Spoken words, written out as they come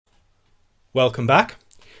Welcome back.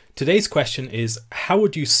 Today's question is, how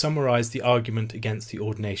would you summarise the argument against the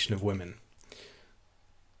ordination of women?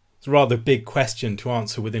 It's a rather big question to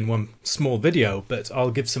answer within one small video, but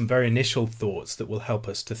I'll give some very initial thoughts that will help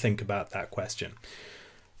us to think about that question.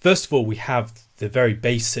 First of all, we have the very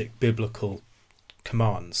basic biblical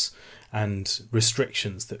commands and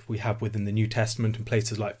restrictions that we have within the New Testament in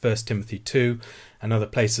places like 1 Timothy 2 and other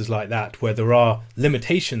places like that, where there are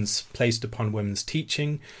limitations placed upon women's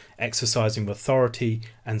teaching, exercising authority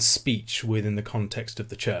and speech within the context of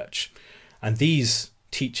the church. And these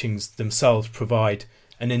teachings themselves provide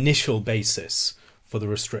an initial basis for the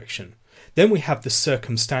restriction. Then we have the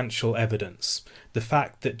circumstantial evidence, the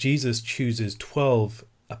fact that Jesus chooses 12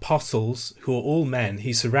 apostles who are all men.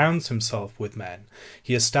 He surrounds himself with men.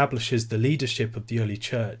 He establishes the leadership of the early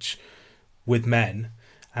church with men,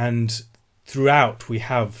 and throughout we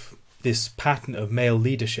have this pattern of male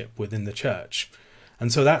leadership within the church. And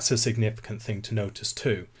so that's a significant thing to notice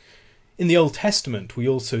too. In the Old Testament, we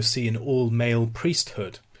also see an all-male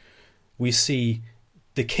priesthood. We see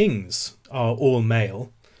the kings are all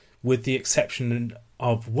male, with the exception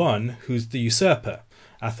of one who's the usurper,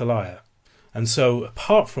 Athaliah. And so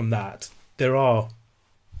apart from that, there are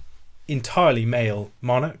entirely male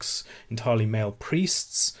monarchs, entirely male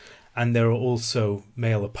priests, and there are also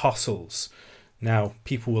male apostles. Now,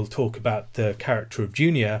 people will talk about the character of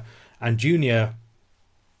Junia, and Junia,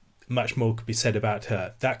 much more could be said about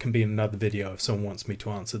her. That can be in another video if someone wants me to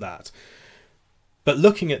answer that. But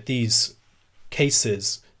looking at these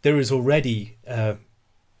cases, there is already, there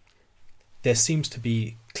seems to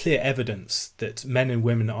be clear evidence that men and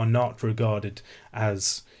women are not regarded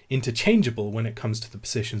as interchangeable when it comes to the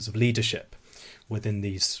positions of leadership within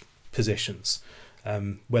these positions,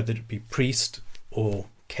 whether it be priest or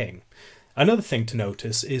king. Another thing to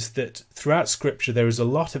notice is that throughout Scripture there is a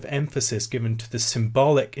lot of emphasis given to the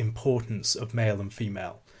symbolic importance of male and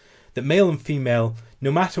female. That male and female, no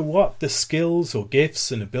matter what the skills or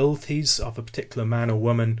gifts and abilities of a particular man or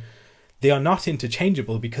woman, they are not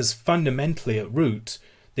interchangeable because fundamentally at root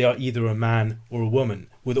they are either a man or a woman,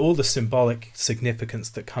 with all the symbolic significance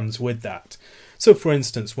that comes with that. So, for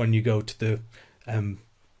instance, when you go to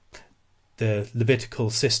the Levitical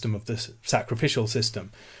system of the sacrificial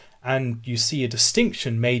system, and you see a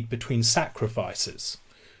distinction made between sacrifices.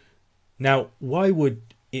 Now, why would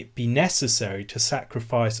it be necessary to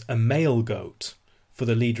sacrifice a male goat for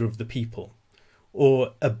the leader of the people,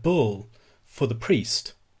 or a bull for the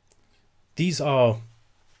priest? These are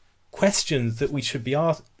questions that we should be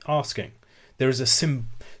asking. There is a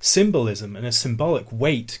symbolism and a symbolic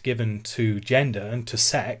weight given to gender and to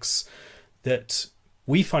sex that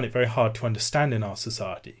we find it very hard to understand in our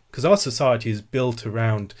society, because our society is built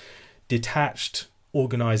around detached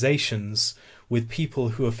organizations with people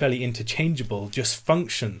who are fairly interchangeable, just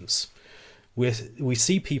functions. We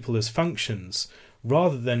see people as functions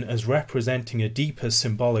rather than as representing a deeper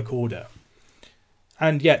symbolic order.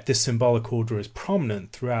 And yet this symbolic order is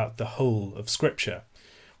prominent throughout the whole of Scripture.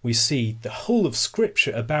 We see the whole of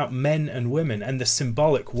Scripture about men and women and the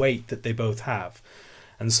symbolic weight that they both have.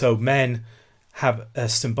 And so men have a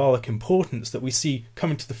symbolic importance that we see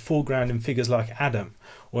coming to the foreground in figures like Adam,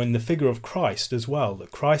 or in the figure of Christ as well, that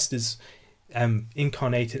Christ is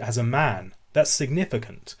incarnated as a man. That's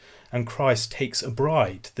significant. And Christ takes a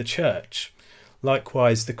bride, the church.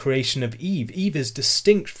 Likewise, the creation of Eve. Eve is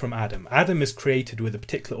distinct from Adam. Adam is created with a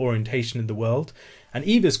particular orientation in the world, and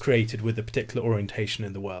Eve is created with a particular orientation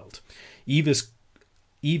in the world. Eve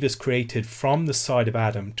is created from the side of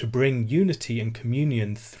Adam to bring unity and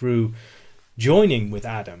communion through joining with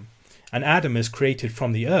Adam. And Adam is created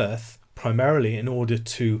from the earth primarily in order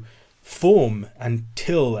to form and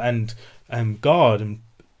till and guard and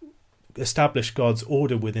establish God's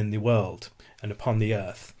order within the world and upon the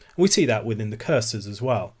earth. We see that within the curses as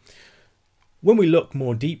well. When we look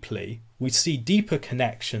more deeply, we see deeper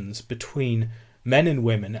connections between men and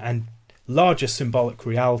women and larger symbolic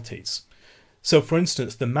realities. So, for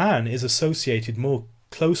instance, the man is associated more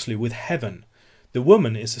closely with heaven. The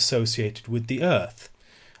woman is associated with the earth.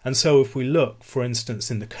 And so if we look, for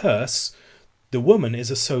instance, in the curse, the woman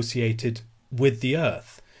is associated with the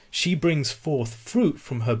earth. She brings forth fruit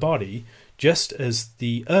from her body, just as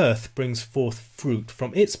the earth brings forth fruit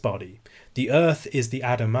from its body. The earth is the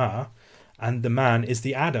Adamah, and the man is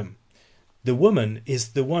the Adam. The woman is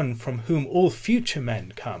the one from whom all future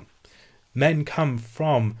men come. Men come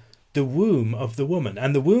from the womb of the woman,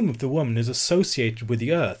 and the womb of the woman is associated with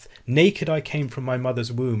the earth. Naked I came from my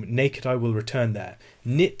mother's womb, naked I will return there,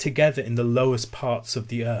 knit together in the lowest parts of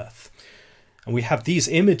the earth. And we have these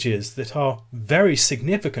images that are very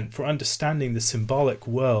significant for understanding the symbolic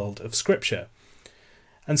world of Scripture.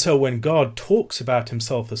 And so when God talks about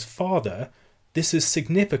himself as Father, this is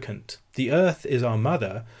significant. The earth is our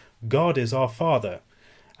mother, God is our Father.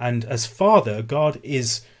 And as Father, God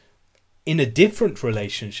is in a different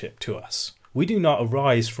relationship to us. We do not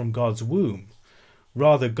arise from God's womb.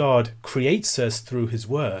 Rather, God creates us through his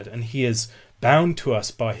word, and he is bound to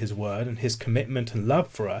us by his word and his commitment and love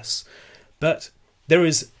for us. But there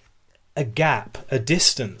is a gap, a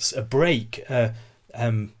distance, a break, a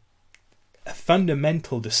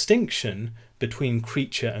fundamental distinction between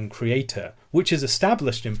creature and creator, which is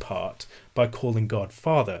established in part by calling God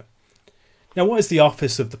Father. Now, what is the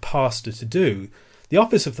office of the pastor to do? The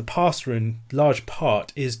office of the pastor, in large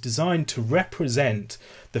part, is designed to represent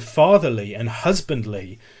the fatherly and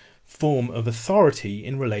husbandly form of authority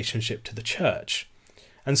in relationship to the church.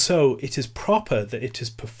 And so it is proper that it is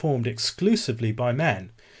performed exclusively by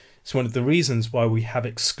men. It's one of the reasons why we have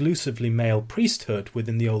exclusively male priesthood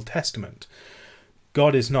within the Old Testament.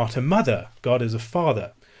 God is not a mother, God is a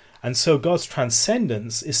father. And so God's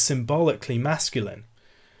transcendence is symbolically masculine.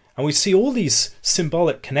 And we see all these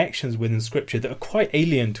symbolic connections within Scripture that are quite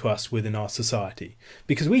alien to us within our society,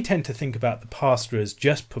 because we tend to think about the pastor as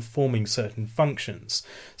just performing certain functions,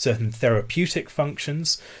 certain therapeutic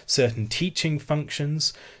functions, certain teaching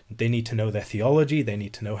functions. They need to know their theology, they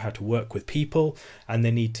need to know how to work with people, and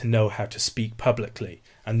they need to know how to speak publicly,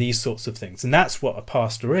 and these sorts of things. And that's what a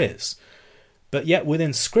pastor is. But yet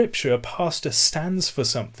within Scripture, a pastor stands for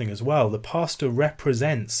something as well. The pastor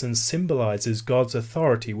represents and symbolizes God's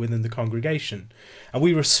authority within the congregation. And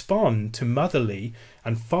we respond to motherly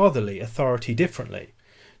and fatherly authority differently.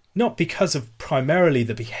 Not because of primarily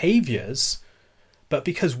the behaviors, but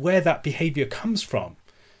because where that behavior comes from.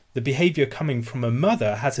 The behavior coming from a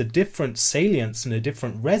mother has a different salience and a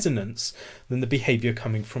different resonance than the behavior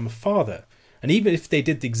coming from a father. And even if they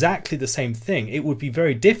did exactly the same thing, it would be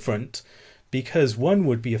very different, because one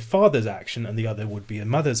would be a father's action and the other would be a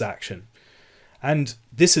mother's action. And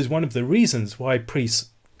this is one of the reasons why priests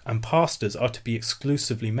and pastors are to be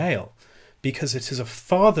exclusively male, because it is a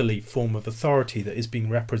fatherly form of authority that is being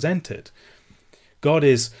represented. God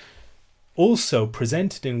is also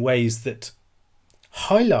presented in ways that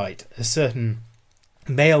highlight a certain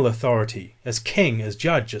male authority as king, as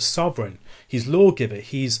judge, as sovereign. He's lawgiver,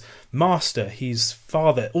 he's master, he's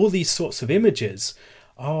father. All these sorts of images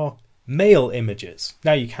are male images.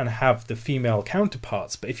 Now you can have the female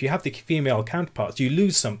counterparts, but if you have the female counterparts, you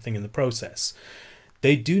lose something in the process.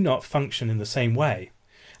 They do not function in the same way.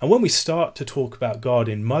 And when we start to talk about God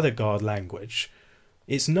in mother God language,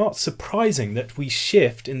 it's not surprising that we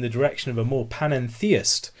shift in the direction of a more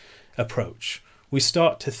panentheist approach. We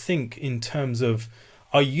start to think in terms of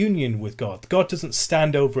our union with God. God doesn't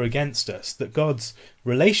stand over against us, that God's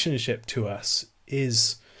relationship to us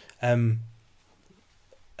is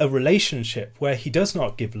a relationship where he does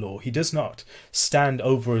not give law, he does not stand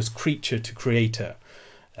over as creature to creator.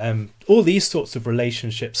 All these sorts of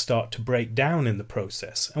relationships start to break down in the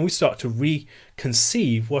process, and we start to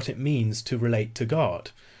reconceive what it means to relate to God.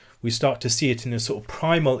 We start to see it in a sort of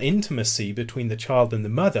primal intimacy between the child and the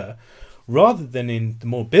mother, rather than in the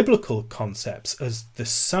more biblical concepts as the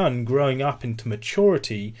son growing up into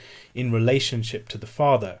maturity in relationship to the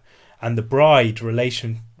father, and the bride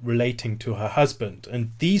relating to her husband.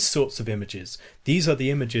 And these sorts of images, these are the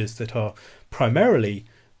images that are primarily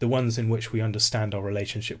the ones in which we understand our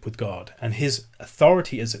relationship with God. And his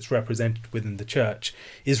authority as it's represented within the church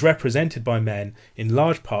is represented by men in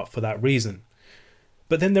large part for that reason.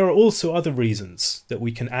 But then there are also other reasons that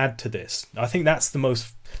we can add to this. I think that's the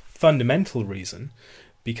most fundamental reason,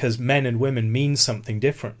 because men and women mean something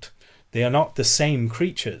different. They are not the same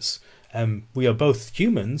creatures. We are both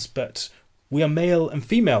humans, but we are male and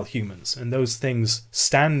female humans, and those things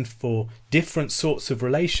stand for different sorts of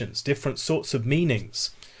relations, different sorts of meanings.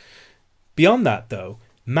 Beyond that, though,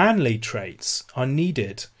 manly traits are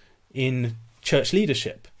needed in church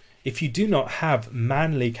leadership. If you do not have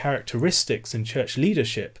manly characteristics in church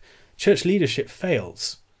leadership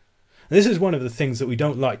fails. And this is one of the things that we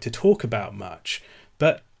don't like to talk about much,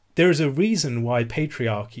 but there is a reason why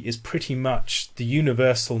patriarchy is pretty much the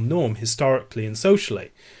universal norm historically and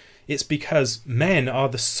socially. It's because men are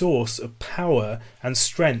the source of power and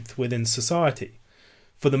strength within society.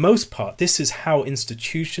 For the most part, this is how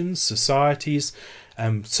institutions, societies,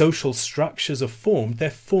 social structures are formed.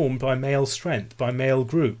 They're formed by male strength, by male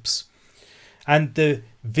groups. And the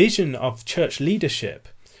vision of church leadership,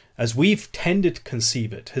 as we've tended to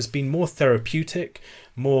conceive it, has been more therapeutic,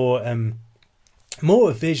 more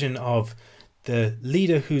a vision of the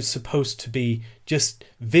leader who's supposed to be just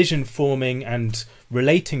vision forming and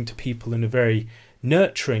relating to people in a very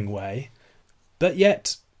nurturing way. But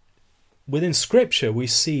yet within Scripture, we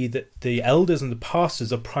see that the elders and the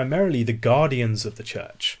pastors are primarily the guardians of the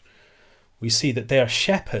church. We see that they are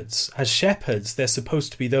shepherds. As shepherds, they're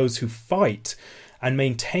supposed to be those who fight and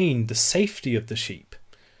maintain the safety of the sheep.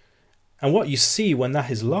 And what you see when that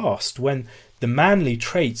is lost, when the manly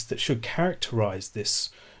traits that should characterize this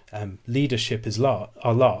leadership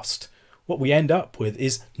are lost, what we end up with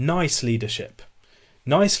is nice leadership.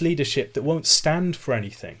 Nice leadership that won't stand for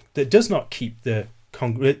anything, that does not keep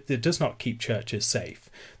churches safe,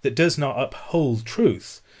 that does not uphold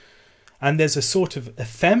truth. And there's a sort of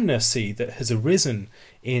effeminacy that has arisen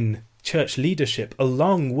in church leadership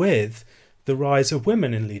along with the rise of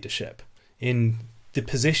women in leadership, in the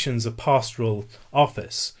positions of pastoral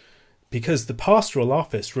office, because the pastoral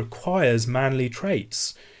office requires manly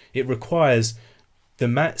traits. It requires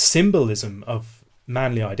the symbolism of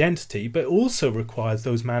manly identity, but also requires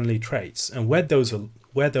those manly traits. And where those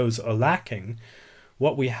are lacking,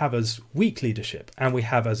 what we have as weak leadership, and we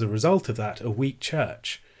have as a result of that a weak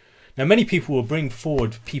church. Now, many people will bring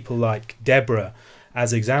forward people like Deborah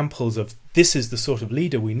as examples of this is the sort of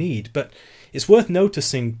leader we need, but it's worth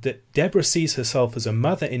noticing that Deborah sees herself as a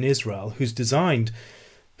mother in Israel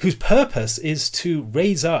whose purpose is to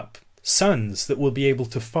raise up sons that will be able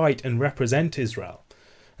to fight and represent Israel.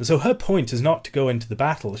 And so her point is not to go into the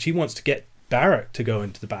battle. She wants to get Barak to go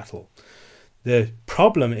into the battle. The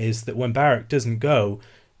problem is that when Barak doesn't go,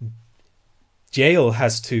 Jael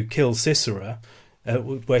has to kill Sisera.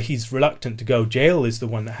 Where he's reluctant to go, Jael is the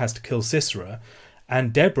one that has to kill Sisera,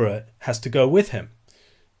 and Deborah has to go with him.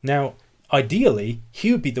 Now, ideally,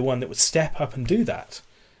 he would be the one that would step up and do that.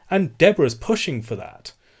 And Deborah's pushing for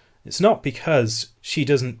that. It's not because she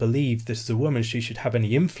doesn't believe that as a woman she should have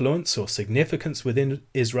any influence or significance within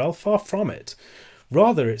Israel, far from it.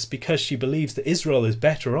 Rather, it's because she believes that Israel is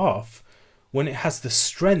better off when it has the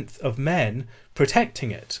strength of men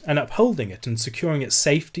protecting it and upholding it and securing its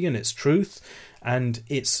safety and its truth and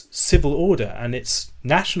its civil order and its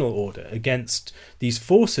national order against these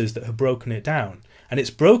forces that have broken it down. And it's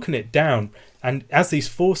broken it down, and as these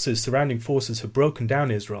surrounding forces have broken down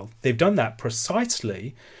Israel, they've done that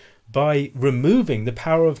precisely by removing the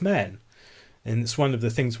power of men. And it's one of the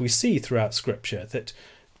things we see throughout Scripture, that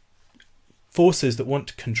forces that want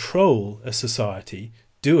to control a society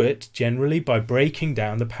do it generally by breaking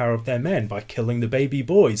down the power of their men, by killing the baby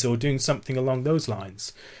boys or doing something along those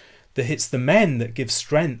lines. That it's the men that give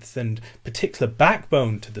strength and particular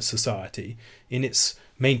backbone to the society in its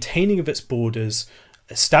maintaining of its borders,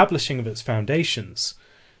 establishing of its foundations.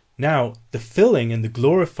 Now, the filling and the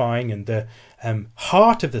glorifying and the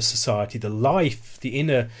heart of the society, the life, the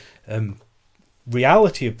inner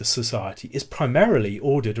reality of the society is primarily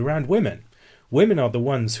ordered around women. Women are the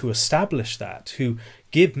ones who establish that, who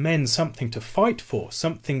give men something to fight for,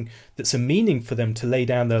 something that's a meaning for them to lay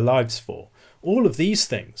down their lives for. All of these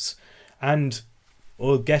things. And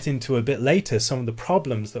we'll get into a bit later some of the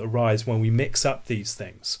problems that arise when we mix up these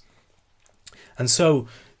things. And so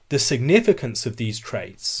the significance of these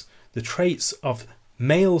traits, the traits of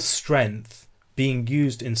male strength being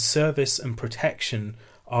used in service and protection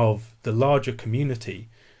of the larger community,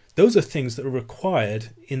 those are things that are required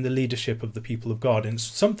in the leadership of the people of God. And it's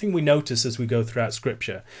something we notice as we go throughout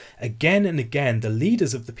Scripture. Again and again, the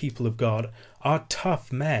leaders of the people of God are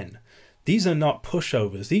tough men. These are not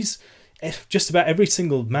pushovers. Just about every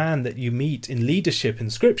single man that you meet in leadership in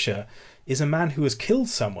Scripture is a man who has killed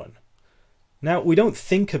someone. Now, we don't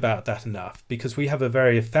think about that enough because we have a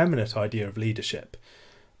very effeminate idea of leadership.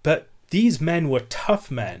 But these men were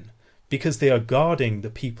tough men because they are guarding the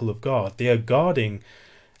people of God. They are guarding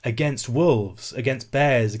against wolves, against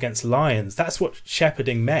bears, against lions. That's what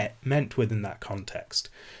shepherding meant within that context.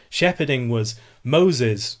 Shepherding was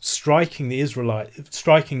Moses striking the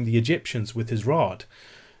Egyptians with his rod.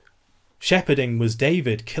 Shepherding was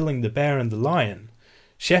David killing the bear and the lion.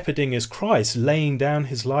 Shepherding is Christ laying down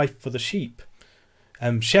his life for the sheep.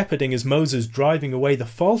 Shepherding is Moses driving away the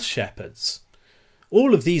false shepherds.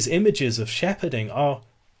 All of these images of shepherding are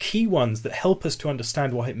key ones that help us to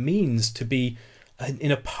understand what it means to be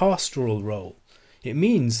in a pastoral role. It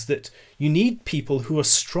means that you need people who are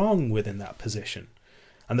strong within that position.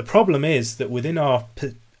 And the problem is that within our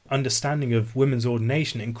understanding of women's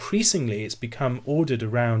ordination, increasingly it's become ordered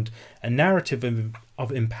around a narrative of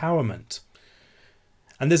empowerment.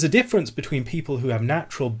 And there's a difference between people who have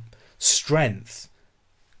natural strength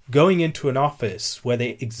going into an office where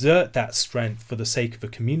they exert that strength for the sake of a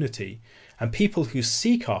community, and people who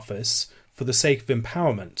seek office for the sake of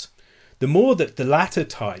empowerment. The more that the latter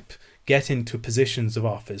type get into positions of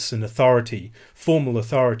office and authority, formal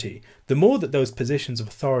authority, the more that those positions of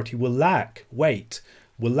authority will lack weight,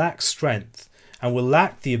 will lack strength, and will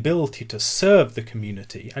lack the ability to serve the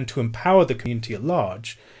community and to empower the community at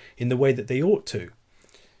large in the way that they ought to.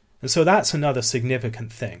 And so that's another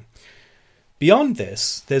significant thing. Beyond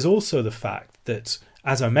this, there's also the fact that,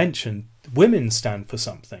 as I mentioned, women stand for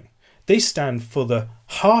something. They stand for the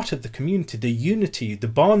heart of the community, the unity, the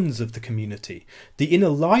bonds of the community, the inner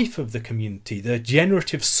life of the community, the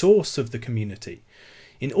generative source of the community.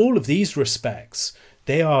 In all of these respects,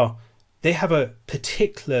 they have a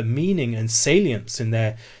particular meaning and salience in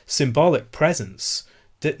their symbolic presence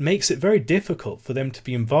that makes it very difficult for them to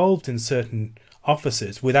be involved in certain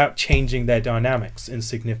offices without changing their dynamics in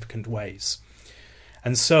significant ways.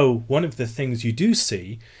 And so one of the things you do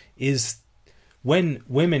see is when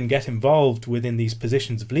women get involved within these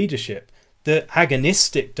positions of leadership, the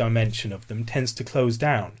agonistic dimension of them tends to close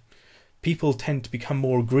down. People tend to become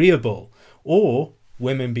more agreeable, or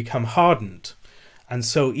women become hardened. And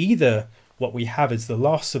so either what we have is the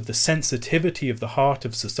loss of the sensitivity of the heart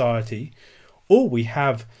of society, or we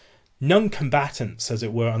have non-combatants, as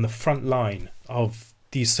it were, on the front line of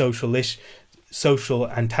these social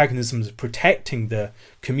antagonisms protecting the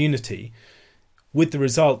community, with the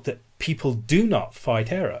result that people do not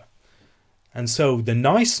fight error. And so the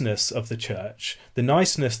niceness of the church, the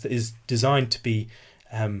niceness that is designed to be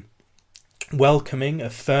welcoming,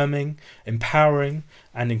 affirming, empowering,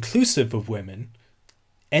 and inclusive of women,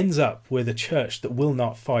 ends up with a church that will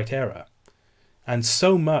not fight error. And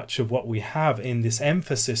so much of what we have in this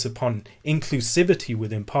emphasis upon inclusivity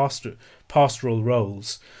within pastoral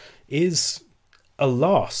roles is a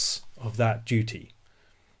loss of that duty.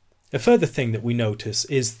 A further thing that we notice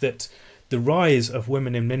is that the rise of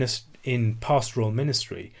women in pastoral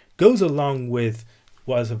ministry goes along with,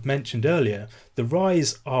 what, as I've mentioned earlier, the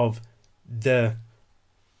rise of the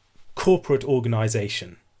corporate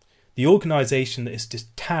organisation. The organisation that is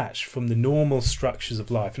detached from the normal structures of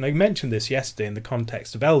life. And I mentioned this yesterday in the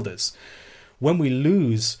context of elders. When we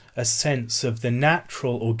lose a sense of the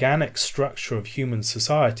natural organic structure of human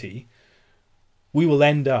society, we will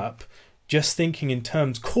end up just thinking in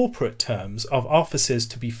corporate terms, of offices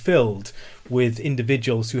to be filled with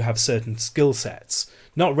individuals who have certain skill sets,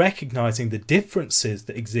 not recognising the differences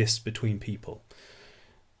that exist between people.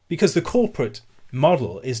 Because the corporate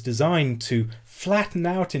model is designed to flatten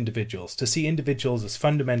out individuals, to see individuals as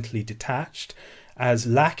fundamentally detached, as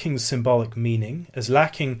lacking symbolic meaning, as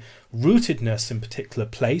lacking rootedness in particular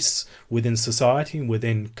place within society and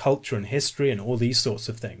within culture and history and all these sorts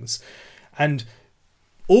of things, and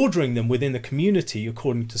ordering them within the community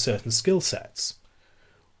according to certain skill sets.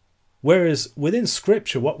 Whereas within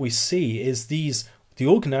Scripture, what we see is the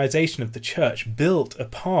organisation of the church built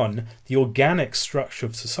upon the organic structure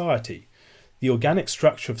of society. The organic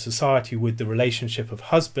structure of society with the relationship of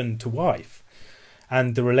husband to wife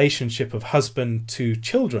and the relationship of husband to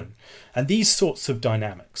children and these sorts of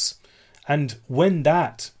dynamics. And when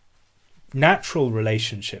that natural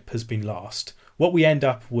relationship has been lost, what we end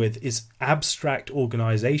up with is abstract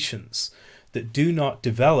organisations that do not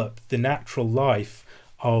develop the natural life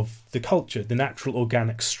of the culture, the natural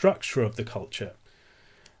organic structure of the culture.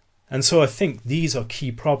 And so I think these are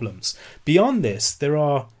key problems. Beyond this, there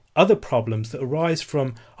are other problems that arise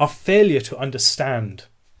from our failure to understand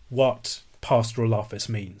what pastoral office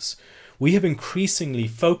means. We have increasingly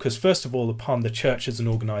focused, first of all, upon the church as an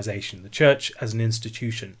organisation, the church as an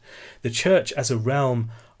institution, the church as a realm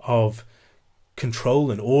of control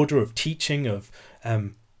and order, of teaching, of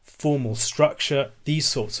formal structure, these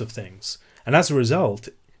sorts of things. And as a result,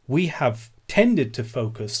 we have tended to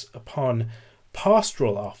focus upon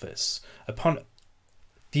pastoral office, upon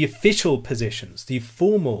the official positions, the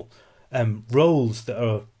formal roles that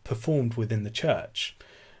are performed within the church.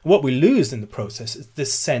 What we lose in the process is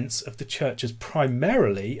this sense of the church as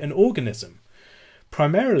primarily an organism,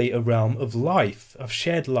 primarily a realm of life, of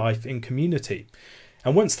shared life in community.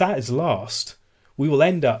 And once that is lost, we will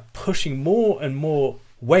end up pushing more and more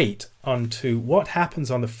weight onto what happens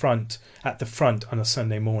at the front on a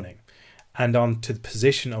Sunday morning and onto the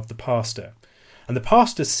position of the pastor. And the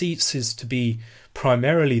pastor ceases to be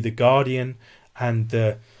primarily the guardian and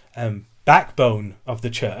the backbone of the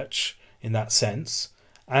church in that sense,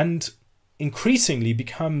 and increasingly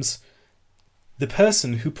becomes the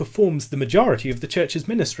person who performs the majority of the church's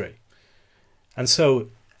ministry. And so,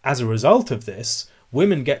 as a result of this,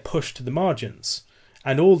 women get pushed to the margins,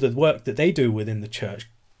 and all the work that they do within the church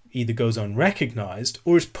either goes unrecognised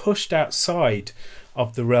or is pushed outside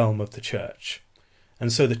of the realm of the church.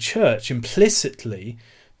 And so the church implicitly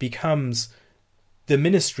becomes the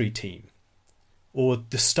ministry team or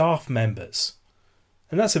the staff members.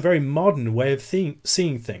 And that's a very modern way of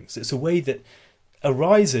seeing things. It's a way that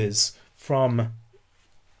arises from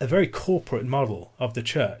a very corporate model of the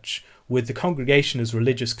church, with the congregation as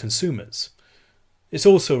religious consumers. It's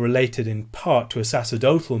also related in part to a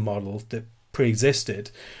sacerdotal model that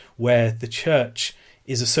pre-existed, where the church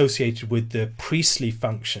is associated with the priestly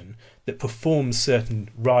function that performs certain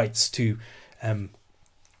rites to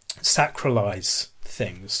sacralize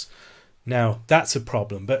things. Now, that's a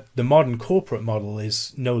problem, but the modern corporate model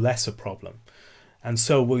is no less a problem. And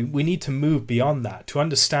so we need to move beyond that to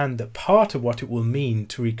understand that part of what it will mean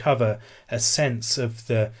to recover a sense of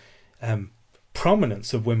the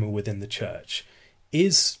prominence of women within the church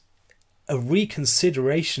is a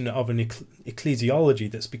reconsideration of an ecclesiology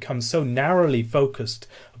that's become so narrowly focused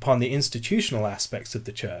upon the institutional aspects of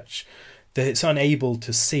the church that it's unable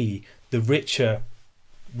to see the richer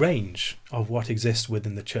range of what exists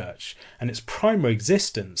within the church and its primary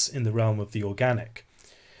existence in the realm of the organic.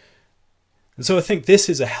 And so I think this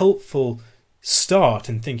is a helpful start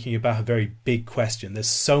in thinking about a very big question. There's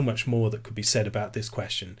so much more that could be said about this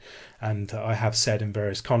question, and I have said in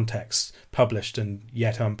various contexts, published and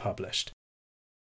yet unpublished.